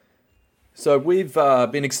So we've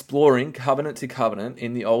been exploring covenant to covenant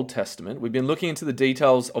in the Old Testament. We've been looking into the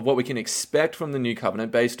details of what we can expect from the New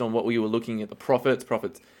Covenant based on what we were looking at the prophets,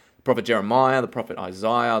 prophet Jeremiah, the prophet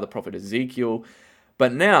Isaiah, the prophet Ezekiel.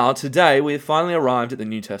 But now, today, we have finally arrived at the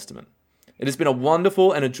New Testament. It has been a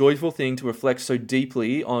wonderful and a joyful thing to reflect so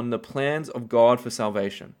deeply on the plans of God for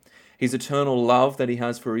salvation, His eternal love that He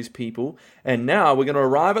has for His people. And now we're going to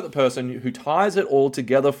arrive at the person who ties it all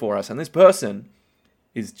together for us. And this person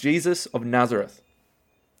is Jesus of Nazareth.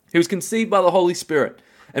 He was conceived by the Holy Spirit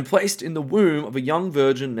and placed in the womb of a young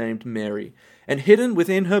virgin named Mary. And hidden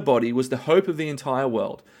within her body was the hope of the entire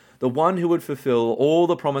world, the one who would fulfill all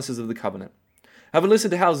the promises of the covenant. Have a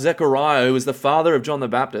listen to how Zechariah, who was the father of John the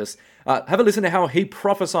Baptist, have a listen to how he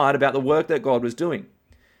prophesied about the work that God was doing.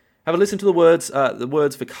 Have a listen to the words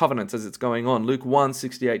for covenants as it's going on. Luke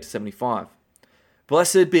 1:68-75.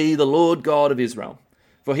 Blessed be the Lord God of Israel,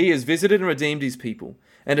 for He has visited and redeemed His people,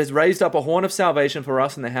 and has raised up a horn of salvation for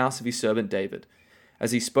us in the house of His servant David,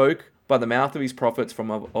 as He spoke by the mouth of His prophets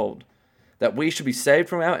from of old, that we should be saved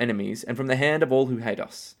from our enemies and from the hand of all who hate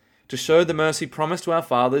us, to show the mercy promised to our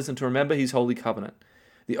fathers and to remember His holy covenant,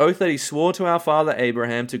 the oath that He swore to our father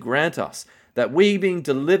Abraham to grant us, that we, being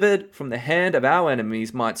delivered from the hand of our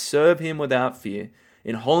enemies, might serve Him without fear,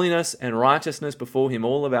 in holiness and righteousness before Him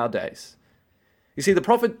all of our days. You see, the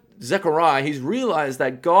prophet Zechariah, he's realized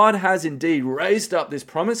that God has indeed raised up this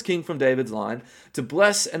promised king from David's line to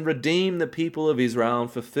bless and redeem the people of Israel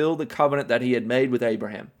and fulfill the covenant that He had made with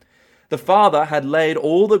Abraham. The Father had laid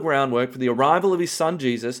all the groundwork for the arrival of His Son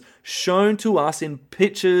Jesus, shown to us in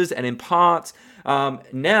pictures and in parts.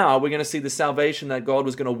 Now we're going to see the salvation that God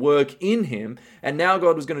was going to work in Him, and now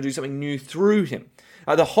God was going to do something new through Him.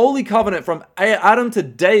 The holy covenant from Adam to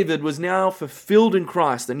David was now fulfilled in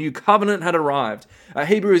Christ. The new covenant had arrived.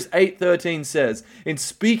 Hebrews 8:13 says, in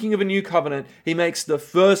speaking of a new covenant, He makes the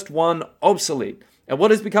first one obsolete. And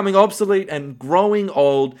what is becoming obsolete and growing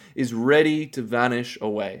old is ready to vanish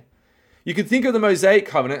away. You could think of the Mosaic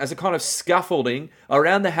covenant as a kind of scaffolding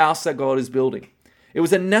around the house that God is building. It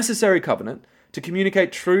was a necessary covenant to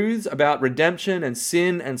communicate truths about redemption and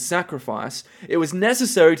sin and sacrifice. It was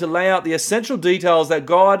necessary to lay out the essential details that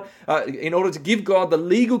God, in order to give God the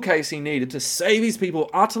legal case He needed to save His people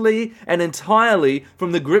utterly and entirely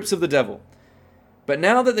from the grips of the devil. But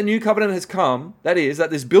now that the new covenant has come, that is,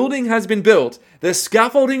 that this building has been built, the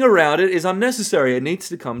scaffolding around it is unnecessary. It needs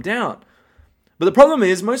to come down. But the problem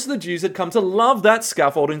is, most of the Jews had come to love that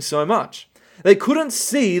scaffolding so much. They couldn't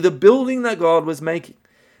see the building that God was making.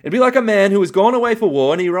 It'd be like a man who has gone away for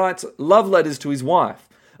war and he writes love letters to his wife,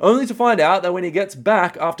 only to find out that when he gets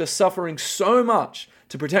back after suffering so much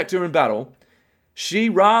to protect her in battle, she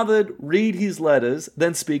rather read his letters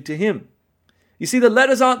than speak to him. You see, the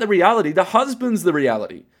letters aren't the reality, the husband's the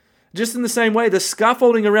reality. Just in the same way, the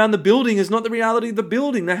scaffolding around the building is not the reality of the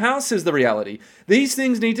building, the house is the reality. These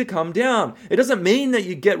things need to come down. It doesn't mean that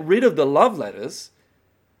you get rid of the love letters,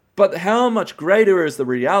 but how much greater is the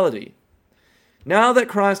reality? Now that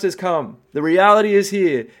Christ has come, the reality is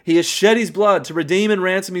here. He has shed His blood to redeem and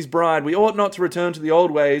ransom His bride. We ought not to return to the old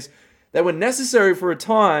ways that were necessary for a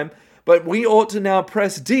time, but we ought to now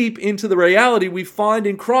press deep into the reality we find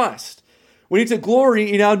in Christ. We need to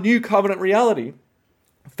glory in our new covenant reality,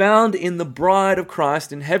 found in the bride of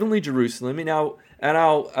Christ in heavenly Jerusalem, in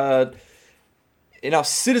our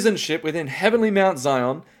citizenship within heavenly Mount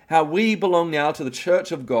Zion, how we belong now to the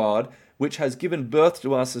church of God, which has given birth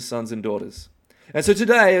to us as sons and daughters. And so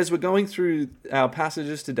today, as we're going through our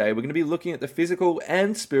passages today, we're going to be looking at the physical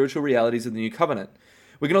and spiritual realities of the new covenant.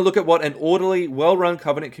 We're going to look at what an orderly, well-run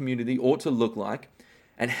covenant community ought to look like,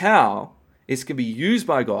 and how it can be used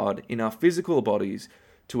by God in our physical bodies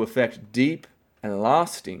to effect deep and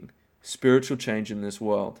lasting spiritual change in this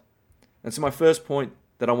world. And so my first point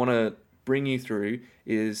that I want to bring you through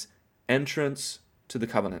is entrance to the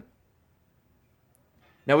covenant.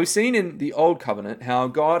 Now, we've seen in the Old Covenant how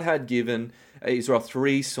God had given Israel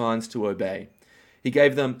 3 signs to obey. He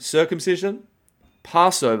gave them circumcision,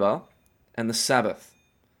 Passover, and the Sabbath.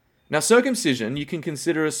 Now, circumcision you can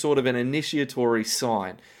consider as sort of an initiatory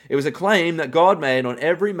sign. It was a claim that God made on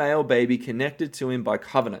every male baby connected to Him by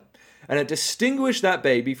covenant, and it distinguished that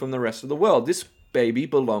baby from the rest of the world. This baby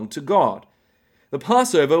belonged to God. The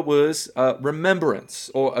Passover was a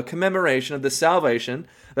remembrance or a commemoration of the salvation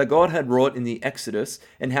that God had wrought in the Exodus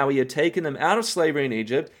and how He had taken them out of slavery in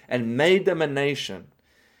Egypt and made them a nation.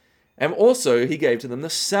 And also He gave to them the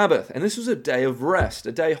Sabbath. And this was a day of rest,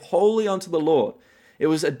 a day holy unto the Lord. It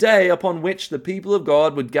was a day upon which the people of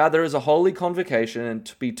God would gather as a holy convocation and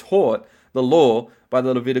to be taught the law by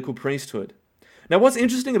the Levitical priesthood. Now, what's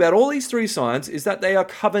interesting about all these 3 signs is that they are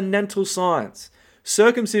covenantal signs.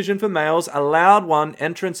 circumcision for males allowed one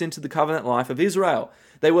entrance into the covenant life of Israel.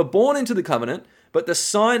 They were born into the covenant, but the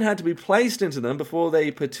sign had to be placed into them before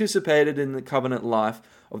they participated in the covenant life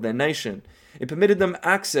of their nation. It permitted them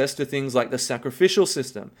access to things like the sacrificial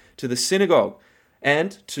system, to the synagogue,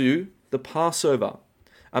 and to the Passover.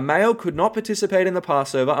 A male could not participate in the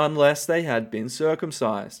Passover unless they had been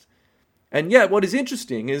circumcised. And yet, what is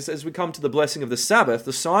interesting is, as we come to the blessing of the Sabbath,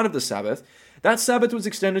 the sign of the Sabbath, that Sabbath was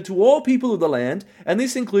extended to all people of the land, and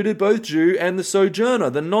this included both Jew and the sojourner,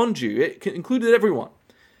 the non-Jew. It included everyone.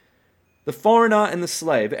 The foreigner and the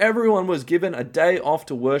slave, everyone was given a day off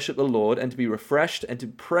to worship the Lord and to be refreshed and to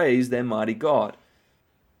praise their mighty God.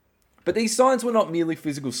 But these signs were not merely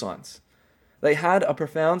physical signs. They had a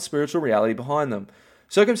profound spiritual reality behind them.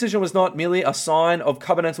 Circumcision was not merely a sign of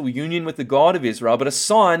covenantal union with the God of Israel, but a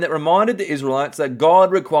sign that reminded the Israelites that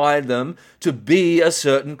God required them to be a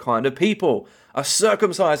certain kind of people, a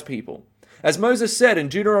circumcised people. As Moses said in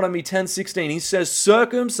Deuteronomy 10:16, he says,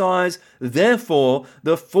 "Circumcise, therefore,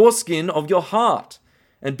 the foreskin of your heart,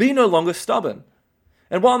 and be no longer stubborn."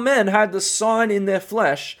 And while men had the sign in their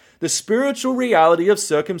flesh, the spiritual reality of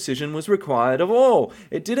circumcision was required of all.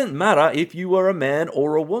 It didn't matter if you were a man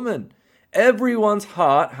or a woman. Everyone's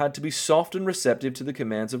heart had to be soft and receptive to the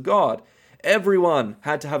commands of God. Everyone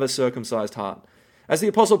had to have a circumcised heart. As the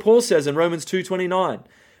Apostle Paul says in Romans 2:29,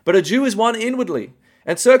 "But a Jew is one inwardly,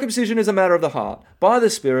 and circumcision is a matter of the heart, by the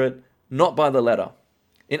Spirit, not by the letter."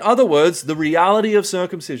 In other words, the reality of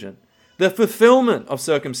circumcision, the fulfillment of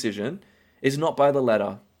circumcision, is not by the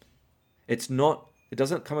letter. It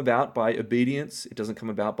doesn't come about by obedience. It doesn't come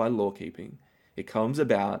about by law keeping. It comes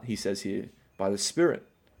about, he says here, by the Spirit,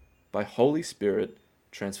 by Holy Spirit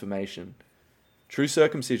transformation. True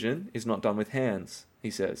circumcision is not done with hands, he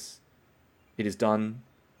says. It is done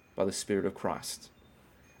by the Spirit of Christ.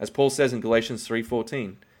 As Paul says in Galatians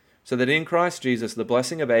 3:14, "So that in Christ Jesus the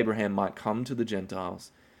blessing of Abraham might come to the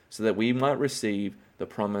Gentiles, so that we might receive the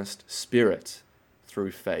promised Spirit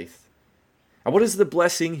through faith." And what is the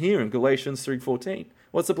blessing here in Galatians 3:14?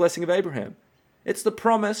 What's the blessing of Abraham? It's the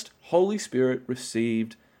promised Holy Spirit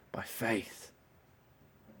received by faith.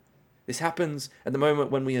 This happens at the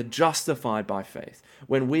moment when we are justified by faith,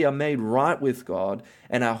 when we are made right with God,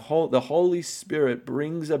 and the Holy Spirit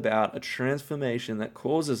brings about a transformation that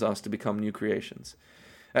causes us to become new creations.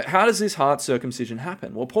 How does this heart circumcision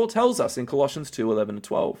happen? Well, Paul tells us in Colossians 2:11 and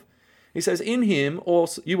 12. He says, in him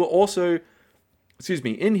also you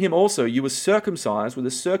were circumcised with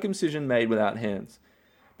a circumcision made without hands,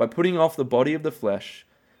 by putting off the body of the flesh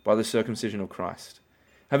by the circumcision of Christ,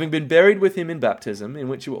 having been buried with him in baptism, in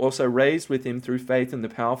which you were also raised with him through faith in the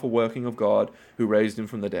powerful working of God who raised him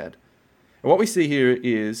from the dead. And what we see here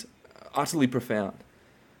is utterly profound.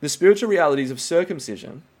 The spiritual realities of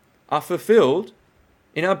circumcision are fulfilled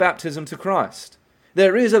in our baptism to Christ.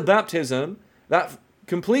 There is a baptism that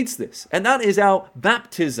completes this, and that is our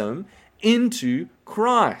baptism into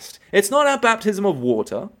Christ. It's not our baptism of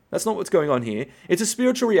water. That's not what's going on here. It's a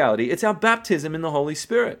spiritual reality. It's our baptism in the Holy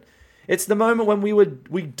Spirit. It's the moment when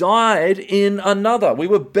we died in another. We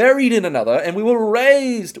were buried in another, and we were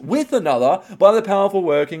raised with another by the powerful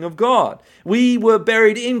working of God. We were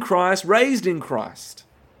buried in Christ, raised in Christ.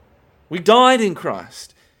 We died in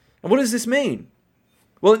Christ. And what does this mean?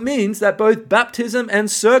 Well, it means that both baptism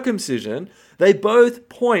and circumcision, they both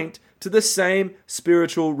point to the same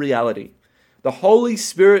spiritual reality. The Holy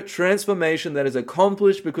Spirit transformation that is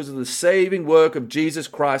accomplished because of the saving work of Jesus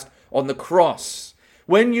Christ on the cross.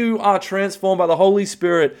 When you are transformed by the Holy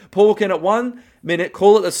Spirit, Paul can at one minute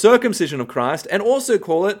call it the circumcision of Christ and also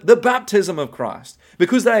call it the baptism of Christ,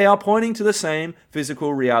 because they are pointing to the same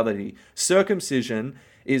physical reality. Circumcision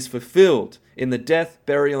is fulfilled in the death,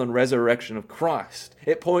 burial, and resurrection of Christ.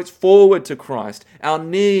 It points forward to Christ, our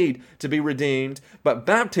need to be redeemed, but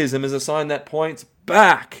baptism is a sign that points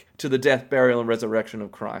back to the death, burial, and resurrection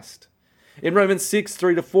of Christ. In Romans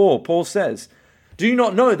 6:3-4, Paul says, "Do you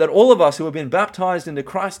not know that all of us who have been baptized into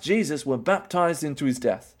Christ Jesus were baptized into his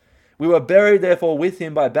death? We were buried therefore with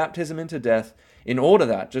him by baptism into death, in order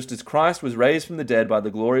that, just as Christ was raised from the dead by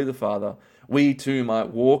the glory of the Father, we too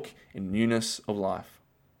might walk in newness of life."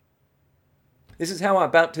 This is how our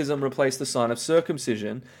baptism replaced the sign of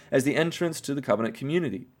circumcision as the entrance to the covenant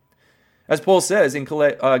community. As Paul says in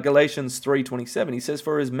Galatians 3:27, he says,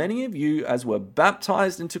 "For as many of you as were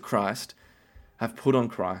baptized into Christ have put on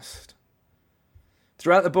Christ."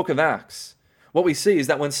 Throughout the book of Acts, what we see is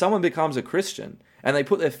that when someone becomes a Christian and they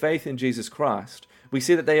put their faith in Jesus Christ, we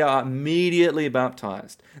see that they are immediately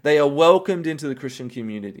baptized. They are welcomed into the Christian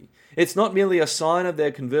community. It's not merely a sign of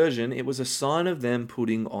their conversion, it was a sign of them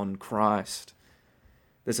putting on Christ.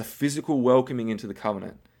 There's a physical welcoming into the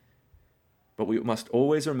covenant. But we must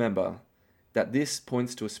always remember that this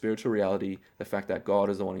points to a spiritual reality, the fact that God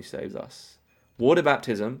is the one who saves us. Water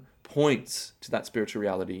baptism points to that spiritual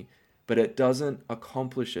reality, but it doesn't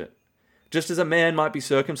accomplish it. Just as a man might be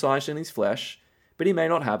circumcised in his flesh, but he may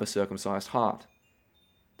not have a circumcised heart.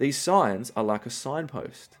 These signs are like a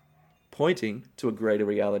signpost, pointing to a greater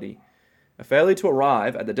reality. A failure to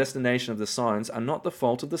arrive at the destination of the signs are not the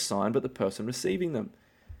fault of the sign, but the person receiving them.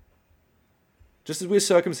 Just as with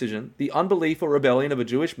circumcision, the unbelief or rebellion of a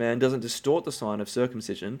Jewish man doesn't distort the sign of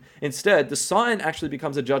circumcision. Instead, the sign actually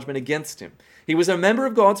becomes a judgment against him. He was a member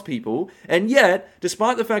of God's people, and yet,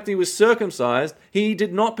 despite the fact that he was circumcised, he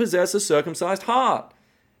did not possess a circumcised heart.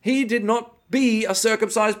 He did not be a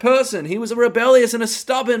circumcised person. He was a rebellious and a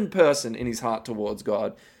stubborn person in his heart towards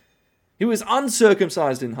God. He was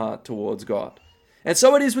uncircumcised in heart towards God. And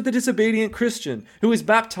so it is with the disobedient Christian who is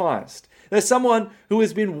baptized. There's someone who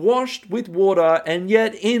has been washed with water, and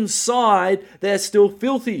yet inside they're still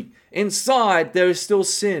filthy. Inside there is still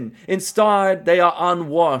sin. Inside they are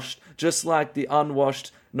unwashed, just like the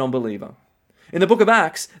unwashed non-believer. In the book of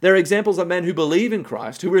Acts, there are examples of men who believe in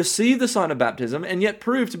Christ, who receive the sign of baptism, and yet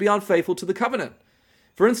prove to be unfaithful to the covenant.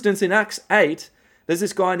 For instance, in Acts 8, there's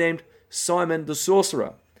this guy named Simon the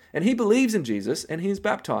sorcerer, and he believes in Jesus, and he is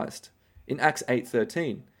baptized. In Acts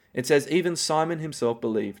 8:13, it says, even Simon himself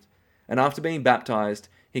believed, and after being baptized,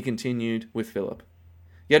 he continued with Philip.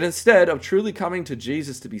 Yet instead of truly coming to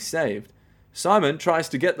Jesus to be saved, Simon tries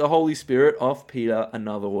to get the Holy Spirit off Peter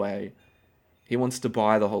another way. He wants to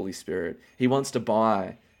buy the Holy Spirit. He wants to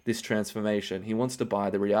buy this transformation. He wants to buy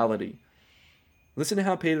the reality. Listen to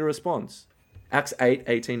how Peter responds. Acts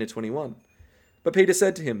 8:18-21. But Peter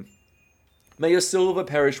said to him, may your silver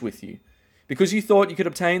perish with you, because you thought you could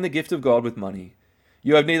obtain the gift of God with money.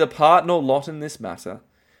 You have neither part nor lot in this matter,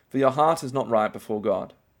 for your heart is not right before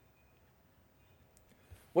God.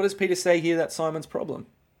 What does Peter say here that's Simon's problem?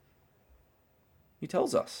 He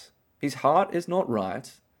tells us his heart is not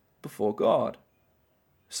right before God.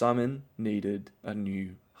 Simon needed a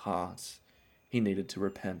new heart. He needed to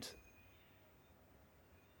repent.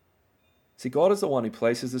 See, God is the one who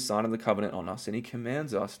places the sign of the covenant on us, and he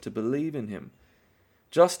commands us to believe in him.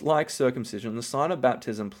 Just like circumcision, the sign of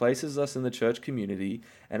baptism places us in the church community,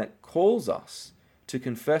 and it calls us to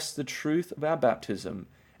confess the truth of our baptism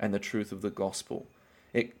and the truth of the gospel.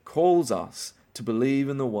 It calls us to believe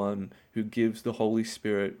in the one who gives the Holy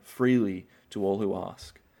Spirit freely to all who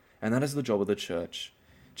ask. And that is the job of the church.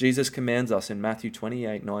 Jesus commands us in Matthew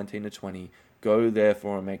 28:19-20, go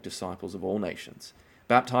therefore and make disciples of all nations,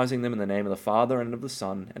 baptizing them in the name of the Father and of the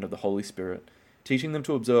Son and of the Holy Spirit, teaching them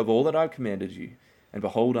to observe all that I have commanded you, and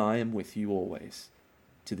behold, I am with you always,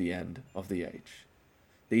 to the end of the age.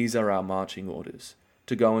 These are our marching orders,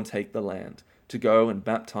 to go and take the land, to go and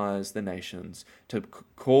baptize the nations, to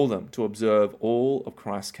call them to observe all of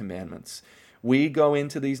Christ's commandments. We go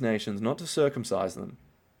into these nations not to circumcise them,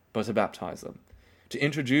 but to baptize them, to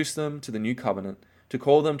introduce them to the new covenant, to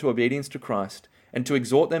call them to obedience to Christ, and to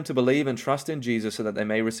exhort them to believe and trust in Jesus so that they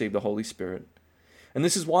may receive the Holy Spirit. And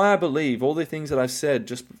this is why I believe all the things that I've said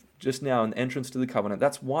just now in the entrance to the covenant.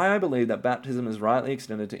 That's why I believe that baptism is rightly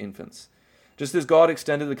extended to infants. Just as God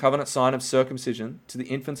extended the covenant sign of circumcision to the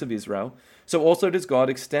infants of Israel, so also does God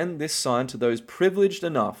extend this sign to those privileged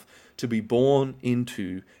enough to be born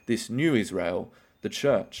into this new Israel, the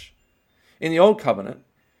church. In the old covenant,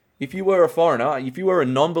 if you were a foreigner, if you were a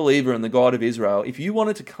non-believer in the God of Israel, if you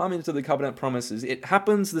wanted to come into the covenant promises, it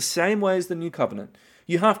happens the same way as the new covenant.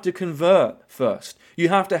 You have to convert first. You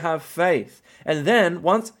have to have faith. And then,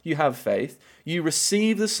 once you have faith, you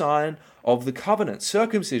receive the sign of the covenant,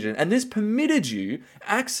 circumcision. And this permitted you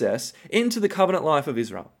access into the covenant life of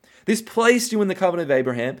Israel. This placed you in the covenant of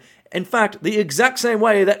Abraham. In fact, the exact same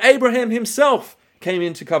way that Abraham himself came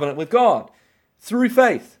into covenant with God, through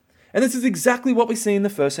faith. And this is exactly what we see in the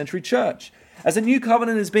first century church. As a new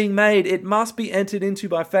covenant is being made, it must be entered into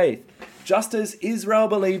by faith. Just as Israel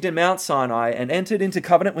believed in Mount Sinai and entered into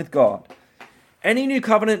covenant with God. Any new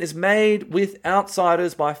covenant is made with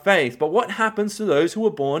outsiders by faith. But what happens to those who were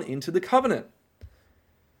born into the covenant?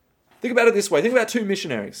 Think about it this way. Think about two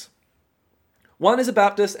missionaries. One is a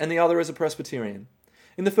Baptist and the other is a Presbyterian.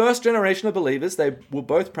 In the first generation of believers, they will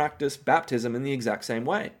both practice baptism in the exact same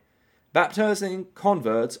way. Baptizing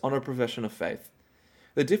converts on a profession of faith.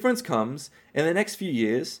 The difference comes in the next few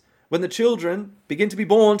years when the children begin to be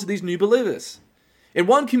born to these new believers. In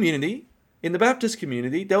one community, in the Baptist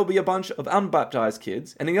community, there'll be a bunch of unbaptized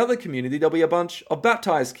kids, and in the other community, there'll be a bunch of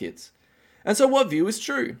baptized kids. And so what view is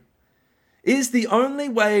true? Is the only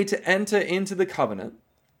way to enter into the covenant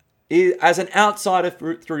as an outsider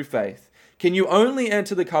through faith? Can you only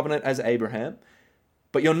enter the covenant as Abraham?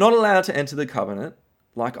 But you're not allowed to enter the covenant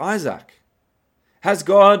like Isaac. Has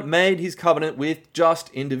God made his covenant with just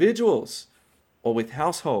individuals or with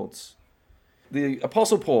households? The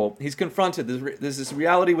Apostle Paul, he's confronted, there's this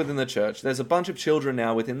reality within the church. There's a bunch of children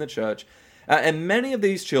now within the church, and many of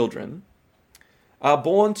these children are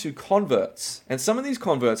born to converts, and some of these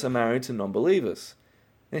converts are married to non-believers.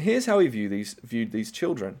 And here's how he viewed these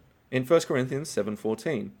children in 1 Corinthians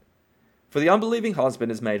 7:14. For the unbelieving husband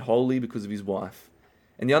is made holy because of his wife,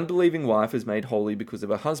 and the unbelieving wife is made holy because of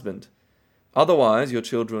her husband. Otherwise your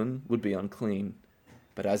children would be unclean,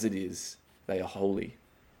 but as it is, they are holy.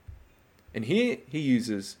 And here he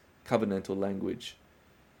uses covenantal language.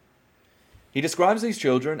 He describes these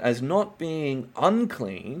children as not being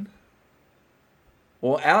unclean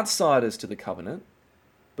or outsiders to the covenant,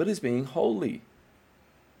 but as being holy.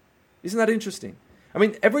 Isn't that interesting? I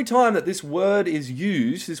mean, every time that this word is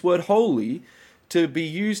used, this word holy, to be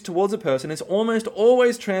used towards a person, it's almost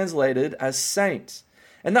always translated as saint.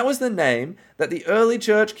 And that was the name that the early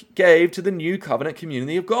church gave to the new covenant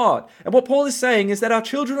community of God. And what Paul is saying is that our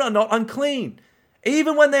children are not unclean.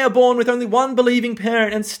 Even when they are born with only one believing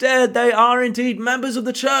parent, instead they are indeed members of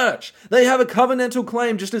the church. They have a covenantal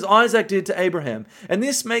claim just as Isaac did to Abraham. And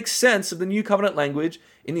this makes sense of the new covenant language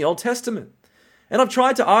in the Old Testament. And I've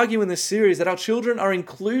tried to argue in this series that our children are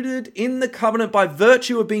included in the covenant by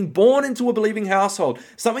virtue of being born into a believing household,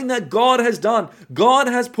 something that God has done. God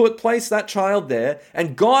has placed that child there,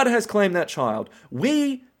 and God has claimed that child.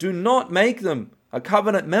 We do not make them a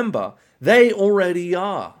covenant member. They already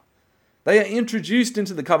are. They are introduced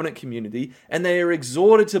into the covenant community, and they are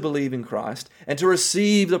exhorted to believe in Christ and to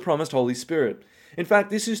receive the promised Holy Spirit. In fact,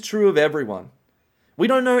 this is true of everyone. We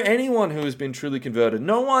don't know anyone who has been truly converted.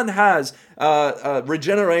 No one has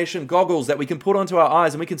regeneration goggles that we can put onto our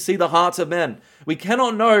eyes and we can see the hearts of men. We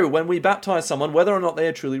cannot know when we baptize someone whether or not they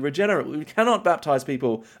are truly regenerate. We cannot baptize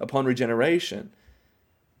people upon regeneration.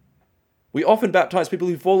 We often baptize people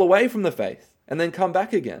who fall away from the faith and then come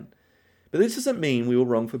back again. But this doesn't mean we were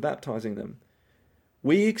wrong for baptizing them.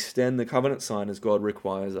 We extend the covenant sign as God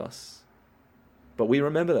requires us. But we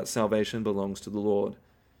remember that salvation belongs to the Lord.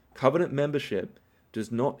 Covenant membership does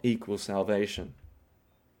not equal salvation.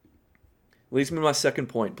 Leads me to my second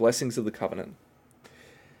point, blessings of the covenant.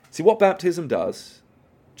 See, what baptism does,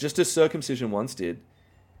 just as circumcision once did,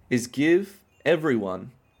 is give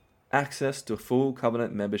everyone access to full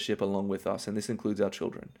covenant membership along with us, and this includes our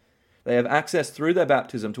children. They have access through their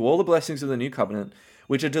baptism to all the blessings of the new covenant,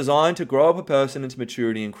 which are designed to grow up a person into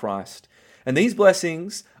maturity in Christ. And these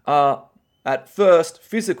blessings are at first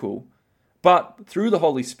physical, but through the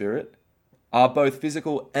Holy Spirit, are both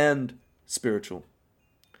physical and spiritual.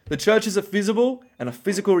 The church is a visible and a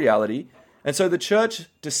physical reality, and so the church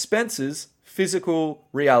dispenses physical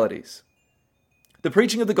realities. The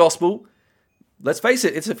preaching of the gospel, let's face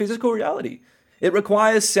it, it's a physical reality. It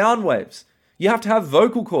requires sound waves. You have to have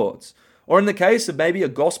vocal cords. Or in the case of maybe a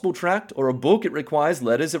gospel tract or a book, it requires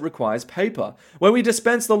letters, it requires paper. When we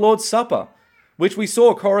dispense the Lord's Supper, which we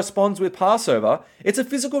saw corresponds with Passover, it's a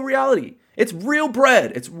physical reality. It's real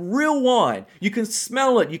bread. It's real wine. You can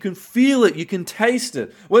smell it. You can feel it. You can taste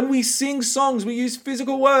it. When we sing songs, we use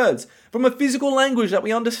physical words from a physical language that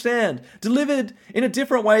we understand, delivered in a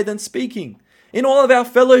different way than speaking. In all of our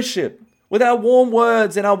fellowship, with our warm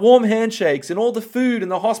words and our warm handshakes and all the food and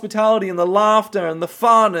the hospitality and the laughter and the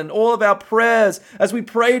fun and all of our prayers as we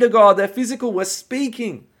pray to God, they're physical. We're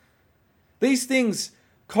speaking. These things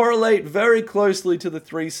correlate very closely to the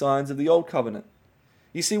three signs of the Old Covenant.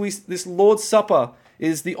 You see, this Lord's Supper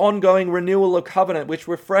is the ongoing renewal of covenant which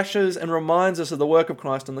refreshes and reminds us of the work of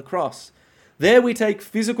Christ on the cross. There we take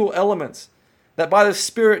physical elements that by the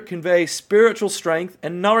Spirit convey spiritual strength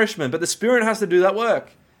and nourishment, but the Spirit has to do that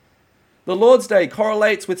work. The Lord's Day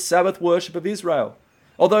correlates with Sabbath worship of Israel,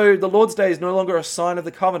 although the Lord's Day is no longer a sign of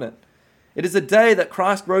the covenant. It is a day that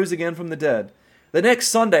Christ rose again from the dead. The next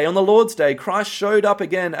Sunday, on the Lord's Day, Christ showed up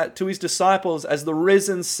again to his disciples as the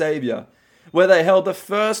risen Savior, where they held the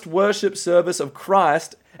first worship service of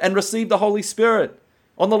Christ and received the Holy Spirit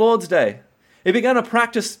on the Lord's Day. It began a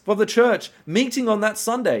practice for the church, meeting on that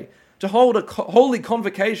Sunday to hold a holy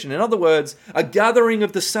convocation, in other words, a gathering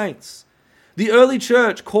of the saints. The early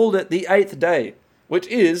church called it the eighth day, which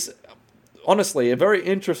is, honestly, a very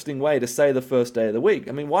interesting way to say the first day of the week.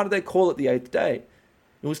 I mean, why did they call it the eighth day?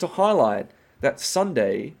 It was to highlight that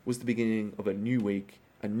Sunday was the beginning of a new week,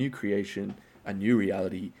 a new creation, a new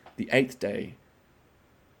reality. The eighth day,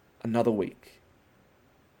 another week.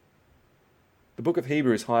 The book of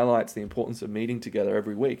Hebrews highlights the importance of meeting together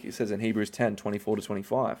every week. It says in Hebrews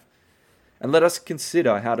 10:24-25, "And let us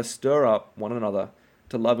consider how to stir up one another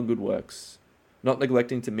to love and good works, not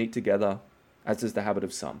neglecting to meet together, as is the habit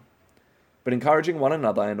of some, but encouraging one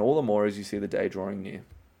another, and all the more as you see the day drawing near.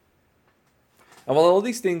 And while all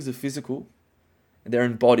these things are physical, and they're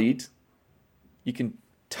embodied, you can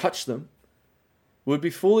touch them, it would be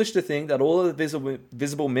foolish to think that all of the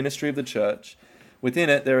visible ministry of the church, within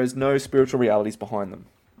it, there is no spiritual realities behind them.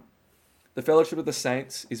 The fellowship of the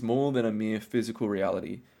saints is more than a mere physical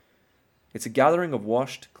reality. It's a gathering of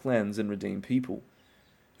washed, cleansed, and redeemed people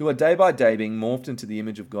who are day by day being morphed into the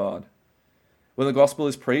image of God. When the gospel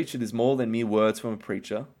is preached, it is more than mere words from a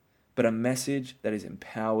preacher, but a message that is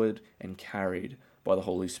empowered and carried by the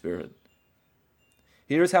Holy Spirit.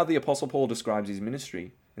 Here is how the Apostle Paul describes his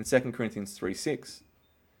ministry in 2 Corinthians 3:6.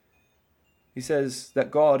 He says that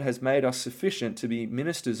God has made us sufficient to be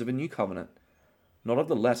ministers of a new covenant, not of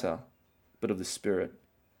the letter, but of the Spirit.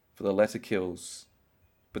 For the letter kills,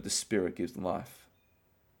 but the Spirit gives life.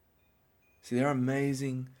 See, there are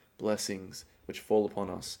amazing blessings which fall upon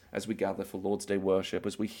us as we gather for Lord's Day worship,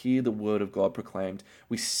 as we hear the word of God proclaimed,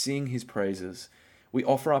 we sing his praises, we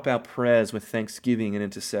offer up our prayers with thanksgiving and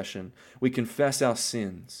intercession, we confess our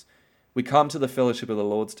sins, we come to the fellowship of the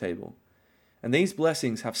Lord's table. And these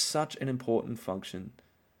blessings have such an important function,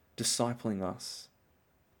 discipling us.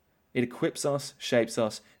 It equips us, shapes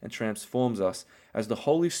us, and transforms us as the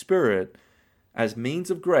Holy Spirit, as means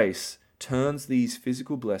of grace, turns these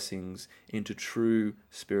physical blessings into true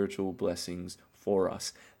spiritual blessings for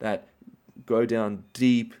us that go down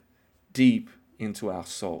deep, deep into our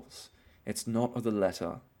souls. It's not of the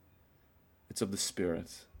letter, it's of the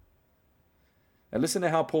Spirit. And listen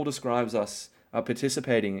to how Paul describes us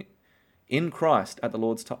participating in Christ at the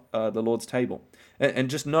Lord's table.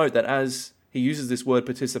 And just note that as he uses this word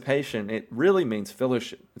participation, it really means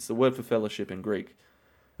fellowship. It's the word for fellowship in Greek.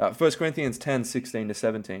 1 Corinthians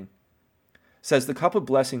 10:16-17 says, "The cup of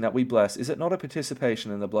blessing that we bless, is it not a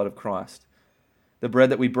participation in the blood of Christ? The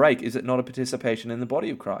bread that we break, is it not a participation in the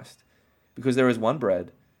body of Christ? Because there is one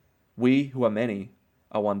bread. We who are many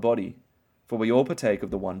are one body, for we all partake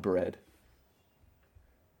of the one bread."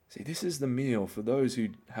 See, this is the meal for those who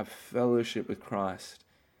have fellowship with Christ.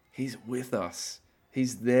 He's with us.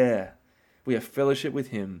 He's there. We have fellowship with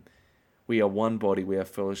him. We are one body. We have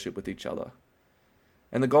fellowship with each other.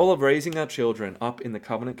 And the goal of raising our children up in the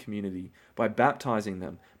covenant community, by baptizing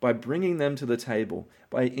them, by bringing them to the table,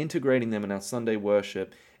 by integrating them in our Sunday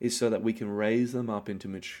worship, is so that we can raise them up into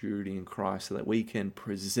maturity in Christ, so that we can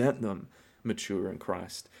present them mature in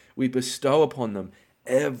Christ. We bestow upon them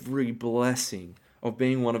every blessing of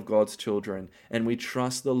being one of God's children, and we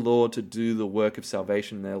trust the Lord to do the work of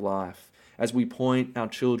salvation in their life, as we point our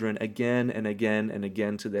children again and again and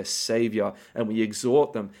again to their Savior, and we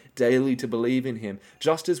exhort them daily to believe in him,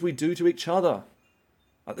 just as we do to each other.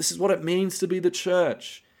 This is what it means to be the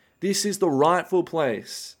church. This is the rightful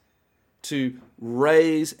place to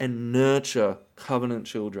raise and nurture covenant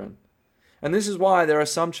children. And this is why there are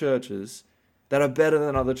some churches that are better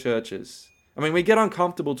than other churches. I mean, we get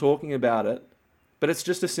uncomfortable talking about it, but it's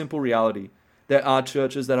just a simple reality. There are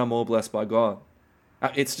churches that are more blessed by God.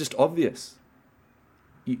 It's just obvious.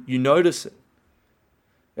 You notice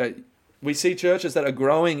it. We see churches that are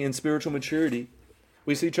growing in spiritual maturity.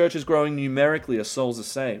 We see churches growing numerically as souls are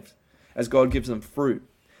saved, as God gives them fruit.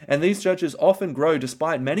 And these churches often grow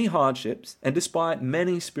despite many hardships and despite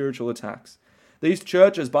many spiritual attacks. These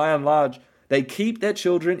churches, by and large, they keep their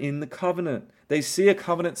children in the covenant. They see a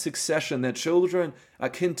covenant succession. Their children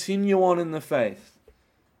continue on in the faith.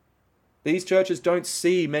 These churches don't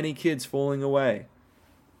see many kids falling away.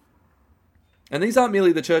 And these aren't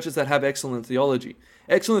merely the churches that have excellent theology.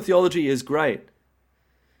 Excellent theology is great.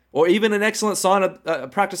 Or even an excellent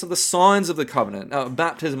practice of the signs of the covenant,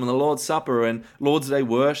 baptism and the Lord's Supper and Lord's Day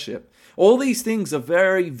worship. All these things are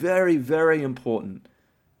very, very, very important.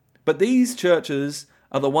 But these churches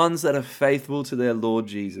are the ones that are faithful to their Lord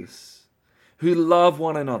Jesus, who love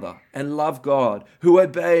one another and love God, who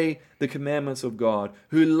obey the commandments of God,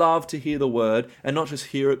 who love to hear the word and not just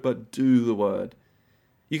hear it, but do the word.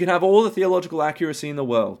 You can have all the theological accuracy in the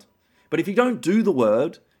world, but if you don't do the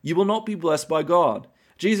word, you will not be blessed by God.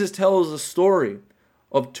 Jesus tells a story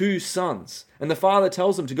of two sons, and the father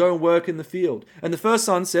tells them to go and work in the field. And the first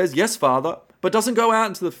son says, "Yes, father," but doesn't go out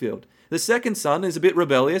into the field. The second son is a bit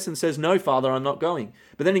rebellious and says, "No, father, I'm not going."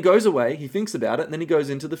 But then he goes away, he thinks about it, and then he goes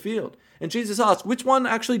into the field. And Jesus asks, which one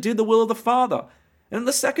actually did the will of the father? And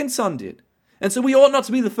the second son did. And so we ought not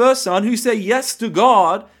to be the first son who say yes to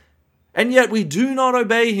God, and yet we do not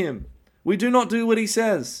obey him. We do not do what he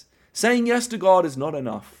says. Saying yes to God is not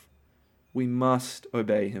enough. We must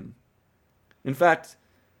obey him. In fact,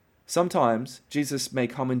 sometimes Jesus may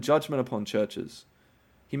come in judgment upon churches.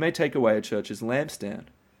 He may take away a church's lampstand.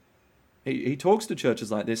 He talks to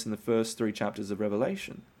churches like this in the first 3 chapters of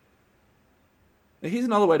Revelation. Now, here's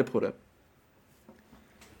another way to put it.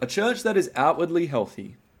 A church that is outwardly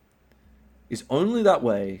healthy is only that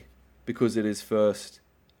way because it is first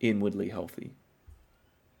inwardly healthy.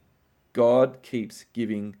 God keeps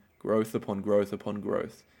giving growth upon growth upon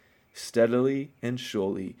growth, steadily and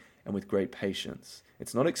surely, and with great patience.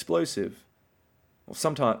 It's not explosive.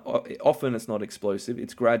 Often it's not explosive.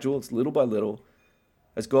 It's gradual. It's little by little,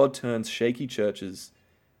 as God turns shaky churches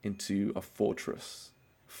into a fortress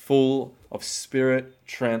full of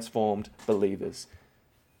Spirit-transformed believers.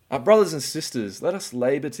 Our brothers and sisters, let us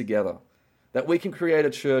labor together that we can create a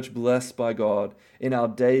church blessed by God in our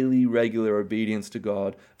daily, regular obedience to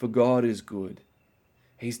God, for God is good.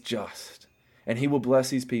 He's just, and He will bless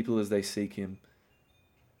His people as they seek Him.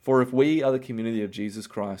 For if we are the community of Jesus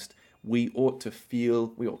Christ, we ought to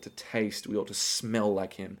feel, we ought to taste, we ought to smell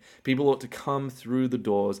like Him. People ought to come through the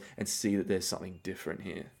doors and see that there's something different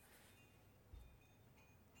here.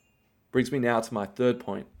 Brings me now to my third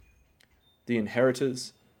point, the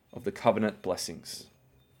inheritors of the covenant blessings.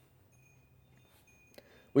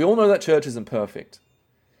 We all know that church isn't perfect.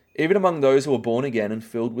 Even among those who are born again and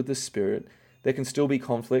filled with the Spirit, there can still be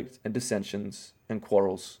conflict and dissensions and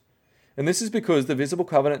quarrels. And this is because the visible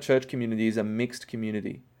covenant church community is a mixed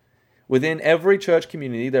community. Within every church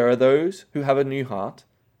community, there are those who have a new heart,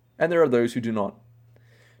 and there are those who do not.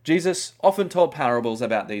 Jesus often told parables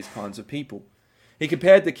about these kinds of people. He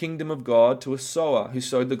compared the kingdom of God to a sower who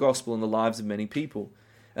sowed the gospel in the lives of many people.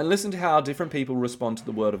 And listen to how different people respond to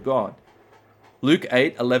the word of God. Luke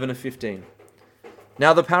 8:11-15.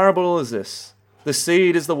 Now the parable is this. The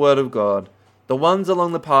seed is the word of God. The ones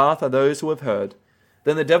along the path are those who have heard.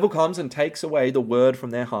 Then the devil comes and takes away the word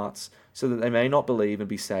from their hearts, so that they may not believe and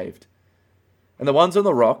be saved. And the ones on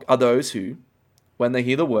the rock are those who, when they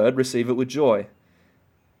hear the word, receive it with joy.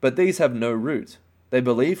 But these have no root. They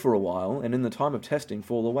believe for a while, and in the time of testing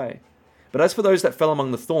fall away. But as for those that fell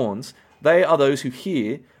among the thorns, they are those who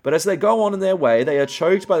hear, but as they go on in their way, they are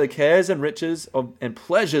choked by the cares and riches and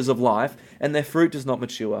pleasures of life, and their fruit does not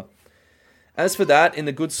mature. As for that in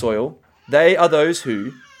the good soil, they are those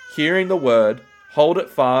who, hearing the word, hold it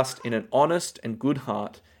fast in an honest and good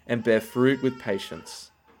heart, and bear fruit with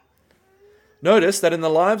patience. Notice that in the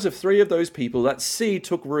lives of 3 of those people, that seed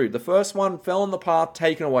took root. The first one fell on the path,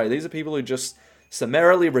 taken away. These are people who just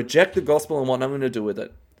summarily reject the gospel and want nothing to do with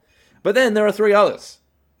it. But then there are 3 others.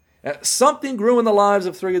 Something grew in the lives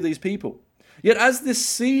of 3 of these people. Yet as this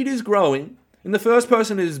seed is growing, in the first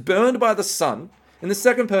person it is burned by the sun, in the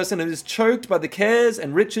second person it is choked by the cares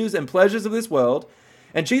and riches and pleasures of this world,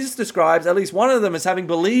 and Jesus describes at least one of them as having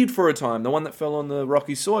believed for a time, the one that fell on the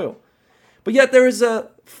rocky soil. But yet there is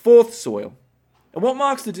a 4th soil. And what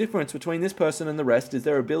marks the difference between this person and the rest is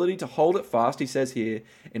their ability to hold it fast, he says here,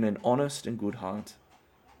 in an honest and good heart.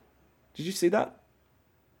 Did you see that?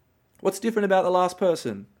 What's different about the last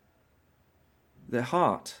person? Their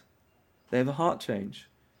heart. They have a heart change.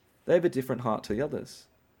 They have a different heart to the others.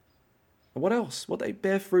 And what else? Well, they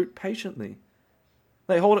bear fruit patiently.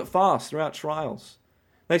 They hold it fast throughout trials.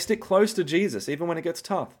 They stick close to Jesus even when it gets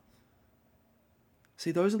tough.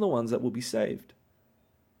 See, those are the ones that will be saved.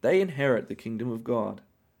 They inherit the kingdom of God.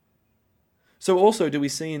 So also do we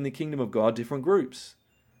see in the kingdom of God different groups.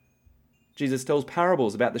 Jesus tells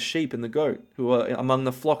parables about the sheep and the goat who are among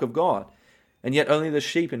the flock of God, and yet only the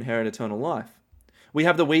sheep inherit eternal life. We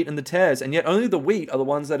have the wheat and the tares, and yet only the wheat are the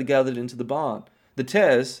ones that are gathered into the barn. The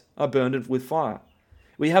tares are burned with fire.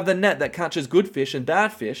 We have the net that catches good fish and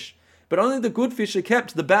bad fish, but only the good fish are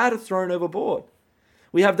kept, the bad are thrown overboard.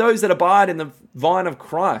 We have those that abide in the vine of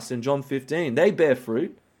Christ in John 15. They bear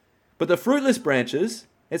fruit, but the fruitless branches,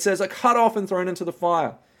 it says, are cut off and thrown into the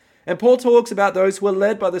fire. And Paul talks about those who are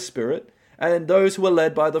led by the Spirit and those who are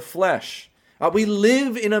led by the flesh. We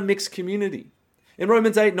live in a mixed community. In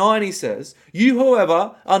Romans 8:9 he says, you,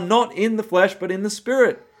 however, are not in the flesh but in the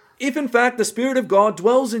Spirit, if in fact the Spirit of God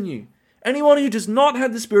dwells in you. Anyone who does not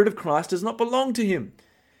have the Spirit of Christ does not belong to him.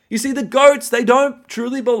 You see, the goats, they don't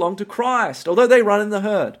truly belong to Christ, although they run in the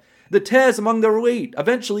herd. The tares among the wheat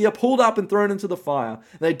eventually are pulled up and thrown into the fire.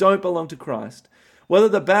 They don't belong to Christ. Whether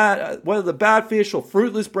the bad fish or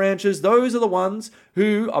fruitless branches, those are the ones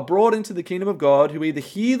who are brought into the kingdom of God, who either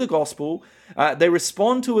hear the gospel, they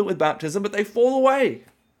respond to it with baptism, but they fall away.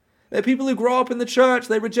 They're people who grow up in the church,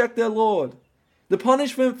 they reject their Lord. The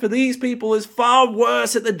punishment for these people is far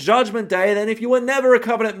worse at the judgment day than if you were never a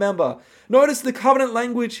covenant member. Notice the covenant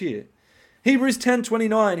language here. Hebrews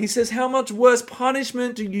 10:29, he says, how much worse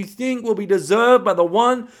punishment do you think will be deserved by the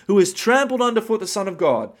one who has trampled underfoot the Son of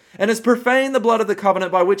God, and has profaned the blood of the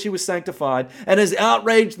covenant by which he was sanctified, and has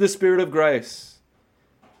outraged the Spirit of grace?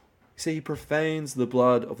 See, he profanes the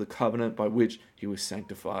blood of the covenant by which he was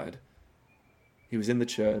sanctified. He was in the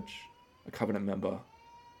church, a covenant member,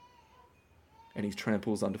 and he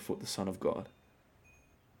tramples underfoot the Son of God.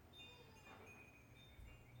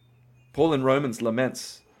 Paul in Romans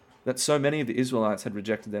laments that so many of the Israelites had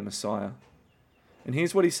rejected their Messiah. And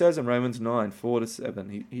here's what he says in Romans 9,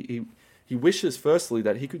 4-7. He wishes, firstly,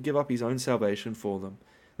 that he could give up his own salvation for them,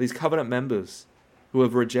 these covenant members who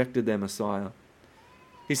have rejected their Messiah.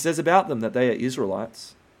 He says about them that they are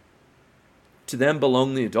Israelites. To them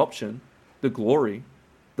belong the adoption, the glory,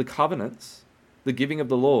 the covenants, the giving of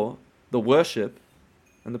the law, the worship,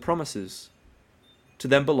 and the promises. To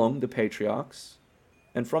them belong the patriarchs,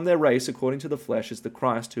 and from their race, according to the flesh, is the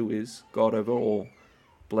Christ who is God over all,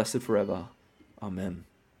 blessed forever. Amen.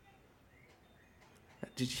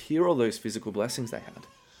 Did you hear all those physical blessings they had?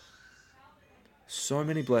 So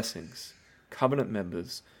many blessings, covenant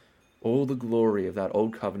members, all the glory of that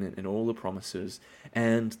old covenant and all the promises,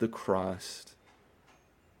 and the Christ.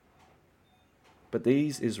 But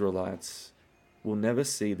these Israelites will never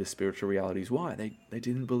see the spiritual realities. Why? They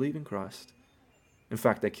didn't believe in Christ. In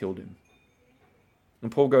fact, they killed him.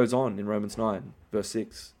 And Paul goes on in Romans 9, verse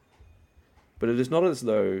 6. But it is not as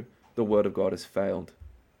though the word of God has failed.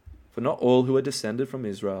 For not all who are descended from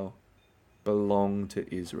Israel belong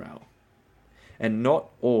to Israel. And not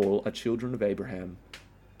all are children of Abraham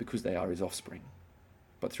because they are his offspring.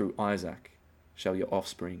 But through Isaac shall your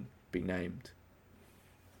offspring be named.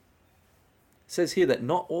 It says here that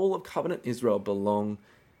not all of covenant Israel belong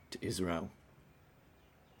to Israel.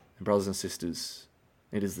 And brothers and sisters,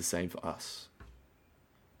 it is the same for us.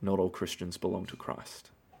 Not all Christians belong to Christ.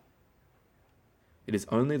 It is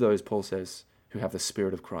only those, Paul says, who have the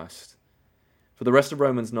Spirit of Christ. For the rest of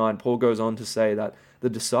Romans 9, Paul goes on to say that the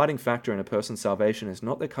deciding factor in a person's salvation is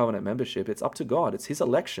not their covenant membership, it's up to God, it's his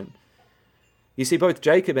election. You see, both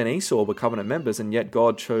Jacob and Esau were covenant members, and yet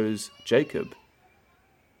God chose Jacob.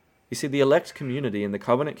 You see, the elect community and the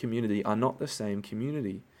covenant community are not the same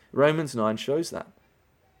community. Romans 9 shows that.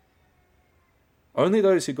 Only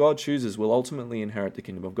those who God chooses will ultimately inherit the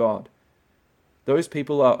kingdom of God. Those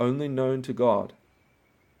people are only known to God.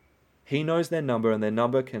 He knows their number, and their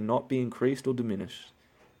number cannot be increased or diminished.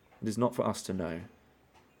 It is not for us to know.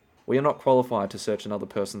 We are not qualified to search another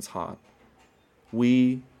person's heart.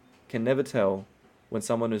 We can never tell when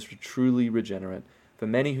someone is truly regenerate, for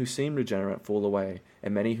many who seem regenerate fall away,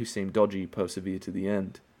 and many who seem dodgy persevere to the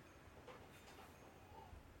end.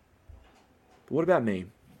 But what about me?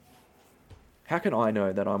 How can I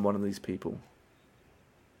know that I'm one of these people?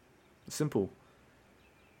 It's simple.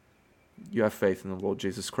 You have faith in the Lord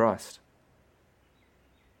Jesus Christ.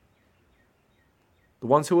 The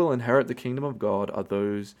ones who will inherit the kingdom of God are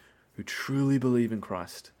those who truly believe in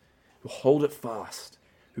Christ, who hold it fast,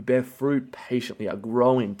 who bear fruit patiently, are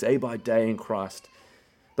growing day by day in Christ.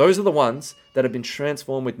 Those are the ones that have been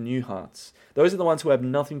transformed with new hearts. Those are the ones who have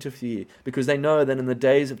nothing to fear, because they know that in the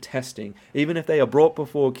days of testing, even if they are brought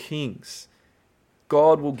before kings,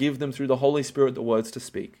 God will give them through the Holy Spirit the words to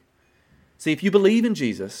speak. See, if you believe in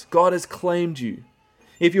Jesus, God has claimed you.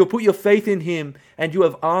 If you have put your faith in him and you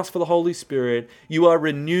have asked for the Holy Spirit, you are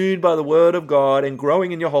renewed by the word of God and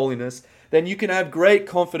growing in your holiness, then you can have great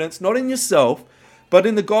confidence, not in yourself, but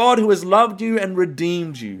in the God who has loved you and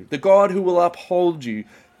redeemed you, the God who will uphold you,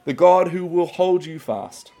 the God who will hold you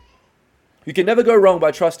fast. You can never go wrong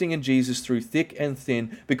by trusting in Jesus through thick and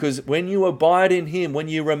thin, because when you abide in him, when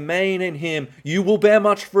you remain in him, you will bear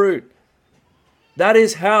much fruit. That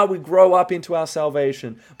is how we grow up into our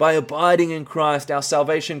salvation. By abiding in Christ, our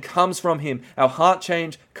salvation comes from him. Our heart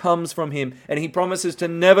change comes from him. And he promises to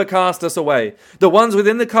never cast us away. The ones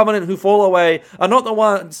within the covenant who fall away are not the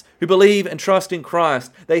ones who believe and trust in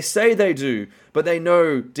Christ. They say they do, but they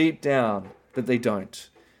know deep down that they don't.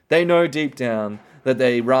 They know deep down that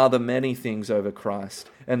they rather many things over Christ.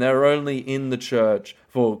 And they're only in the church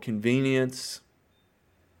for convenience,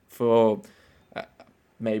 for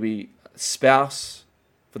maybe spouse,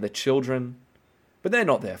 for their children, but they're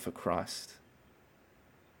not there for Christ.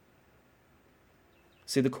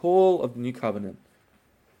 See, the call of the new covenant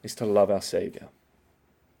is to love our Savior,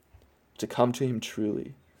 to come to him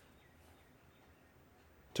truly,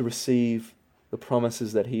 to receive the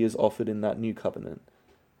promises that he has offered in that new covenant,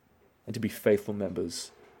 and to be faithful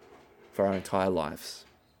members for our entire lives.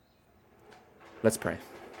 Let's pray.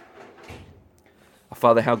 Our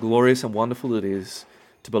Father, how glorious and wonderful it is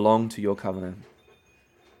to belong to your covenant,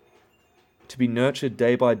 to be nurtured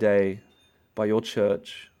day by day by your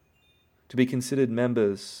church, to be considered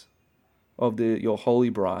members of your holy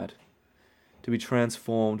bride, to be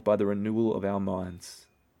transformed by the renewal of our minds,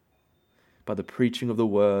 by the preaching of the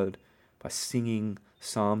word, by singing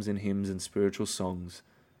psalms and hymns and spiritual songs,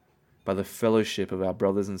 by the fellowship of our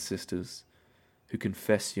brothers and sisters who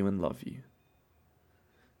confess you and love you.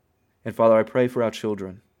 And Father, I pray for our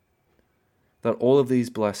children, that all of these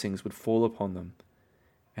blessings would fall upon them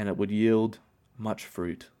and it would yield much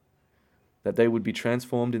fruit, that they would be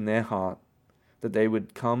transformed in their heart, that they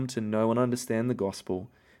would come to know and understand the gospel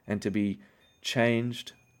and to be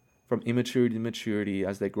changed from immaturity to maturity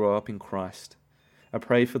as they grow up in Christ. I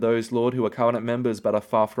pray for those, Lord, who are covenant members but are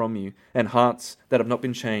far from you, and hearts that have not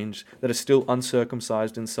been changed, that are still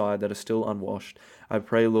uncircumcised inside, that are still unwashed. I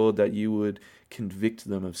pray, Lord, that you would convict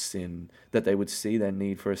them of sin, that they would see their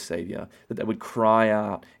need for a Savior, that they would cry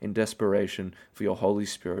out in desperation for your Holy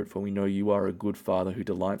Spirit, for we know you are a good Father who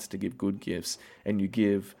delights to give good gifts, and you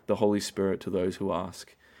give the Holy Spirit to those who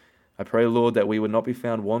ask. I pray, Lord, that we would not be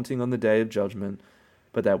found wanting on the day of judgment,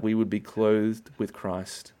 but that we would be clothed with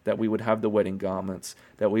Christ, that we would have the wedding garments,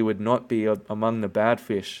 that we would not be among the bad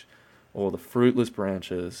fish or the fruitless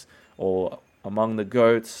branches or among the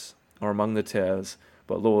goats or among the tares,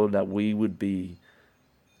 but Lord, that we would be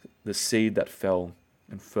the seed that fell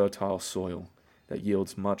in fertile soil, that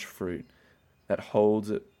yields much fruit, that holds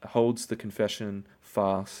the confession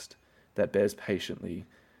fast, that bears patiently,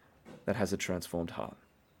 that has a transformed heart.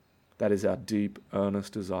 That is our deep,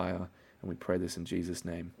 earnest desire, and we pray this in Jesus'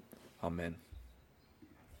 name. Amen.